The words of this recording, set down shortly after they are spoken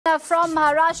From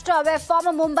Maharashtra, where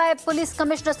former Mumbai Police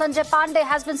Commissioner Sanjay Pandey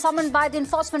has been summoned by the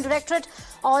Enforcement Directorate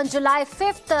on July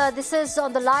 5th. This is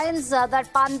on the lines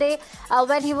that Pandey,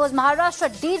 when he was Maharashtra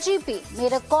DGP,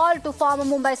 made a call to former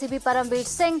Mumbai CP Parambir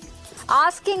Singh,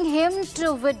 asking him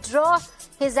to withdraw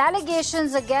his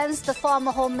allegations against the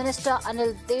former Home Minister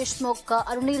Anil Deshmukh.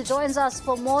 Arunil joins us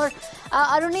for more.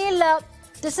 Arunil,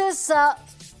 this is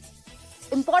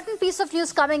important piece of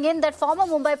news coming in that former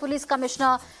Mumbai Police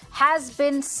Commissioner has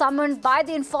been summoned by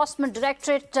the Enforcement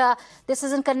Directorate. This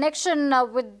is in connection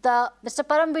with Mr.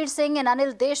 Parambir Singh and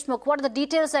Anil Deshmukh. What are the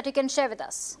details that you can share with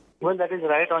us? Well, that is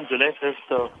right. On July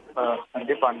 5th,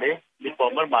 Sanjay Pandey, the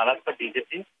former Maharashtra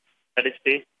DGP, that is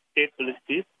state police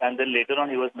chief, and then later on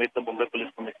he was made the Mumbai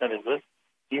Police Commissioner as well.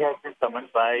 He has been summoned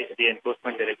by the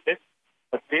Enforcement Directorate.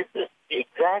 But the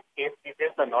exact case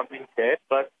details are not being shared,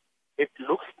 but it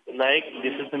looks like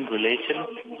this is in relation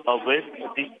with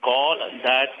the call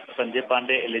that Sanjay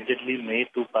Pandey allegedly made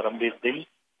to Parambir Singh.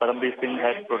 Parambir Singh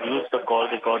has produced the call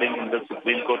recording in the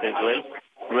Supreme Court as well,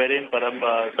 wherein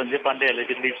Sanjay Pandey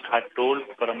allegedly had told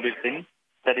Parambir Singh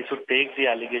that he should take the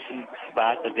allegations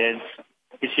back against,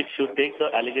 he should take the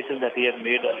allegations that he had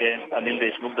made against Anil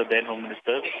Deshmukh, the then Home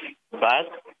Minister, back.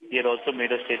 He had also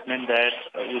made a statement that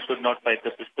you should not fight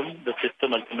the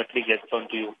system ultimately gets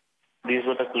onto you. These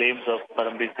were the claims of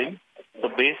Parambir Singh. So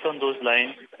based on those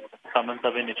lines, summons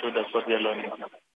have been issued. That's what we are learning.